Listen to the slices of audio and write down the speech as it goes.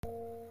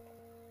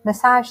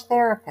Massage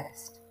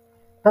therapist.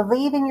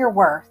 Believe in your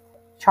worth.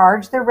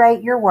 Charge the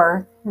rate you're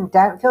worth and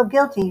don't feel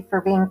guilty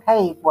for being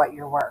paid what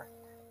you're worth.